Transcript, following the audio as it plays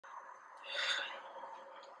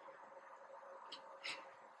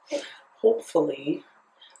Hopefully,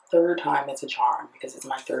 third time is a charm because it's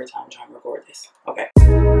my third time trying to record this. Okay.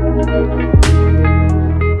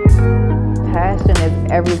 Passion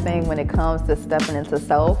is everything when it comes to stepping into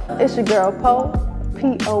self. It's your girl Poe,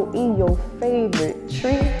 P-O-E, your favorite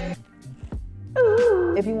treat.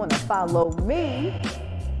 Ooh. If you want to follow me,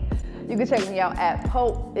 you can check me out at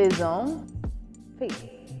Poeism. Peace.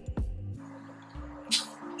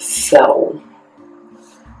 So,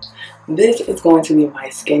 this is going to be my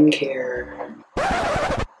skincare,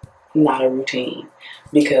 not a routine,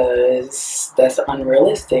 because that's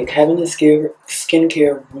unrealistic. Having a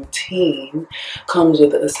skincare routine comes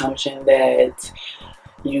with the assumption that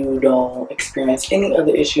you don't experience any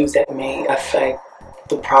other issues that may affect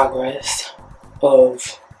the progress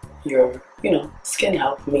of your, skin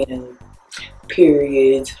health, meaning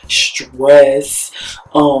periods, stress,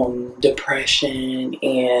 depression,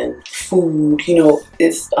 and food.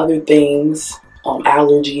 It's other things,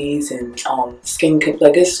 allergies, and skin.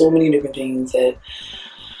 Like, there's so many different things that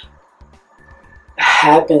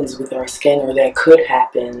happens with our skin, or that could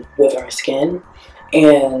happen with our skin,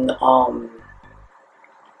 and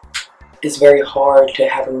it's very hard to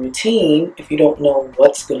have a routine if you don't know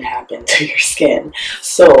what's going to happen to your skin.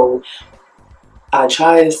 So I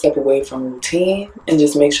try to step away from routine and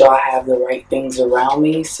just make sure I have the right things around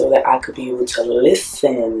me so that I could be able to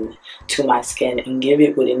listen to my skin and give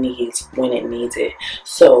it what it needs when it needs it.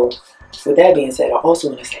 So with that being said, I also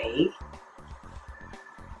want to say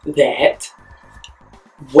that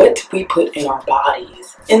what we put in our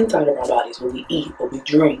bodies, inside of our bodies, what we eat, what we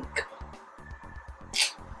drink,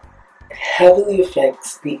 heavily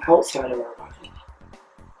affects the outside of our body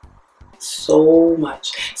so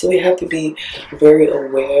much. So we have to be very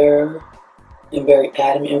aware and very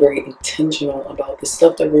adamant and very intentional about the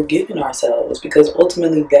stuff that we're giving ourselves, because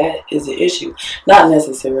ultimately that is the issue. Not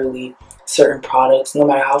necessarily certain products, no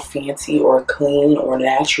matter how fancy or clean or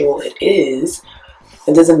natural it is.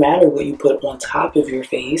 It doesn't matter what you put on top of your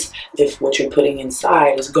face if what you're putting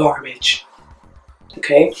inside is garbage.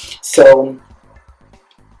 Okay? So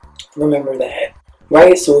remember that,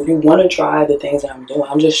 right? So if you want to try the things that I'm doing,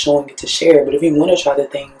 I'm just showing it to share, but if you want to try the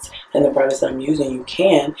things and the products that I'm using, you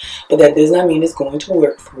can, but that does not mean it's going to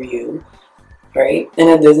work for you, right? And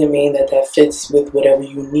that doesn't mean that that fits with whatever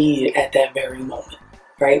you need at that very moment,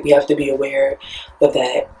 right? We have to be aware of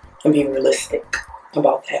that and be realistic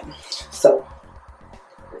about that. So,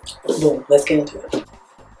 boom, let's get into it.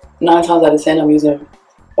 9 times out of 10, I'm using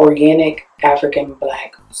organic African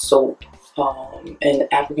black soap. And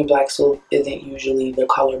African black soap isn't usually the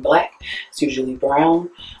color black, it's usually brown.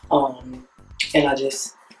 And I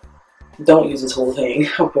just don't use this whole thing.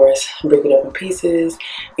 Of course, break it up in pieces,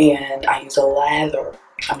 and I use a lather.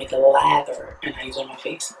 I make a lather and I use it on my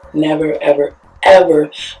face. Never, ever, ever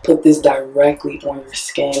put this directly on your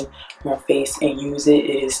skin, on your face, and use it.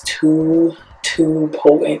 It is too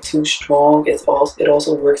potent, too strong. It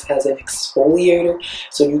also works as an exfoliator,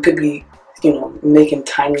 so you could be making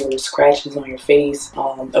tiny little scratches on your face,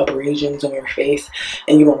 abrasions on your face,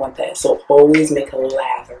 and you don't want that. So always make a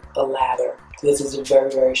lather. This is very,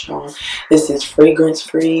 very strong. This is fragrance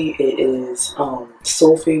free. It is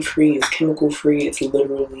sulfate free. It's chemical free. It's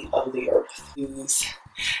literally of the earth. Use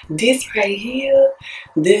this right here.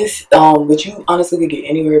 This which you honestly could get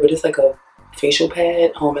anywhere, but it's like a facial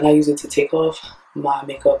pad, and I use it to take off my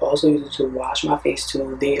makeup. I also use it to wash my face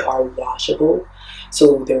too. They are washable,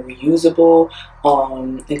 so they're reusable,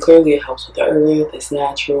 and clearly it helps with the earth. It's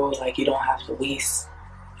natural. Like, you don't have to waste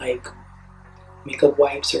like makeup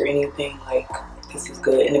wipes or anything. Like, this is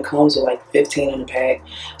good, and it comes with like 15 in a pack,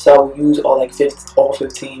 so I will use all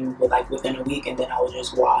 15 within a week, and then I will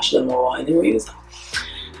just wash them all and then reuse them.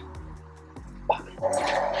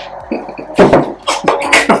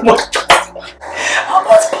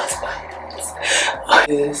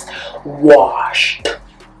 Is washed.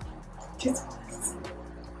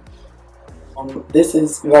 This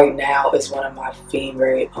is right now is one of my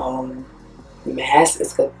favorite masks.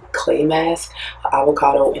 It's a clay mask,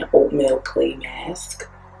 avocado and oatmeal clay mask.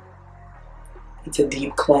 It's a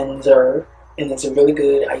deep cleanser and it's really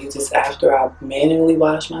good. I use this after I manually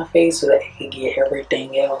wash my face so that I can get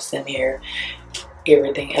everything else in here,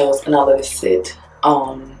 and I'll let it sit.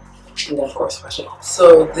 And then of course wash it off.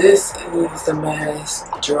 So this is the mask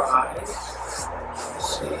dry. It's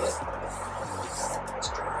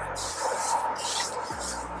dry.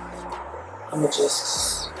 I'm gonna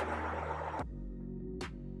just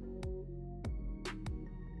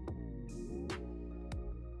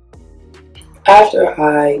after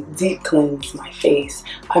I deep cleanse my face,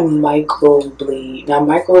 I microblade. Now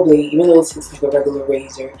microblade, even though it's like a regular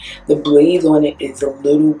razor, the blade on it is a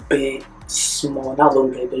little bit small, not a little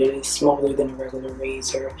bit, but it is smaller than a regular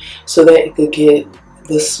razor, so that it could get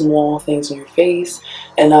the small things on your face.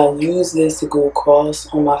 And I use this to go across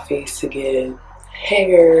on my face to get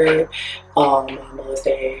hair, my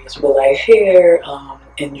mustache, but like hair,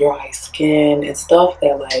 and dry skin and stuff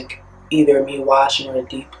that like either me washing or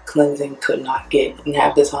deep cleansing could not get. And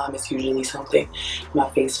half the time it's usually something my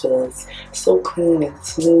face feels so clean and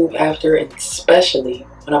smooth after, and especially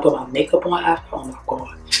when I put my makeup on after. Oh my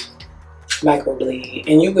god,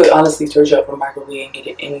 microblade. And you could honestly search up for microblade and get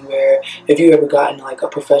it anywhere. If you ever gotten like a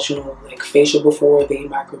professional like facial before, they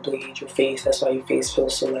microblade your face. That's why your face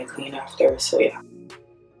feels so like clean after. So yeah.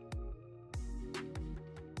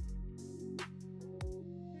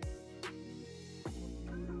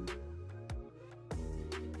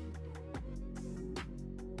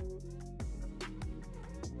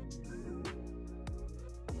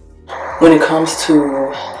 When it comes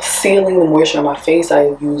to sealing the moisture on my face, I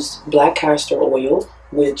use black castor oil,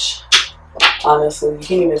 which honestly you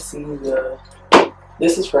can't even see the,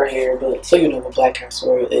 this is for hair, but so you know what black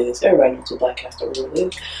castor oil is. Everybody knows what black castor oil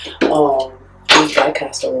is. I use black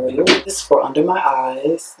castor oil. This is for under my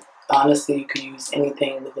eyes. Honestly, you could use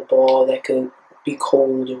anything with a ball that could be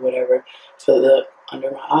cold or whatever for the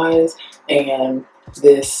under my eyes, and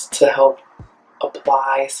this to help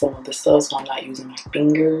apply some of the stuff so I'm not using my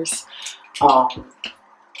fingers,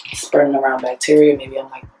 spreading around bacteria. Maybe I'm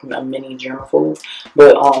like a mini germaphobe,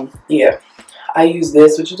 but yeah, I use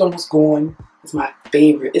this, which is almost gone. It's my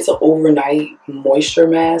favorite. It's an overnight moisture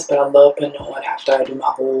mask, but I love putting it on after I do my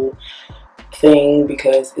whole thing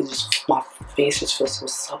because it just, my face just feels so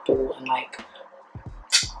supple and like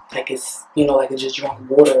it's, you know, like it just drank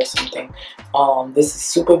water or something. This is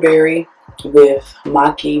super berry with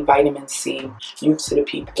maki vitamin C. Use to the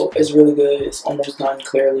people. It's really good. It's almost done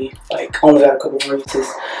clearly. Like only got a couple more uses.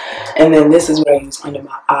 And then this is what I use under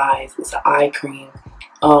my eyes. It's an eye cream.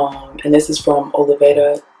 And this is from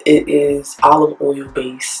Oliveda. It is olive oil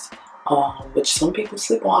based. Which some people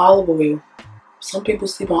sleep on olive oil. Some people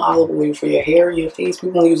sleep on olive oil for your hair, your face.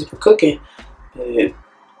 People want to use it for cooking, but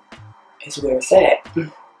it's where it's at.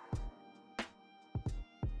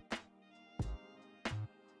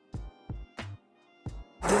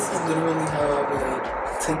 This is literally how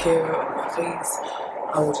I would take care of my face.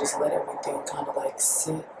 I would just let everything kind of like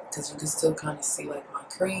sit, because you can still kind of see like my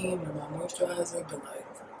cream and my moisturizer, but like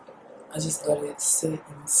I just let it sit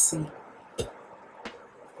and seep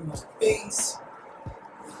in my face.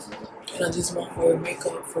 And I just won't wear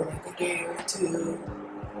makeup for like a day or two.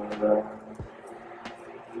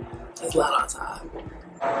 It's a lot of time.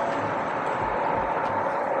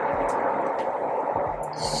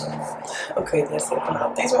 Okay, that's it.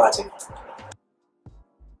 Thanks for watching.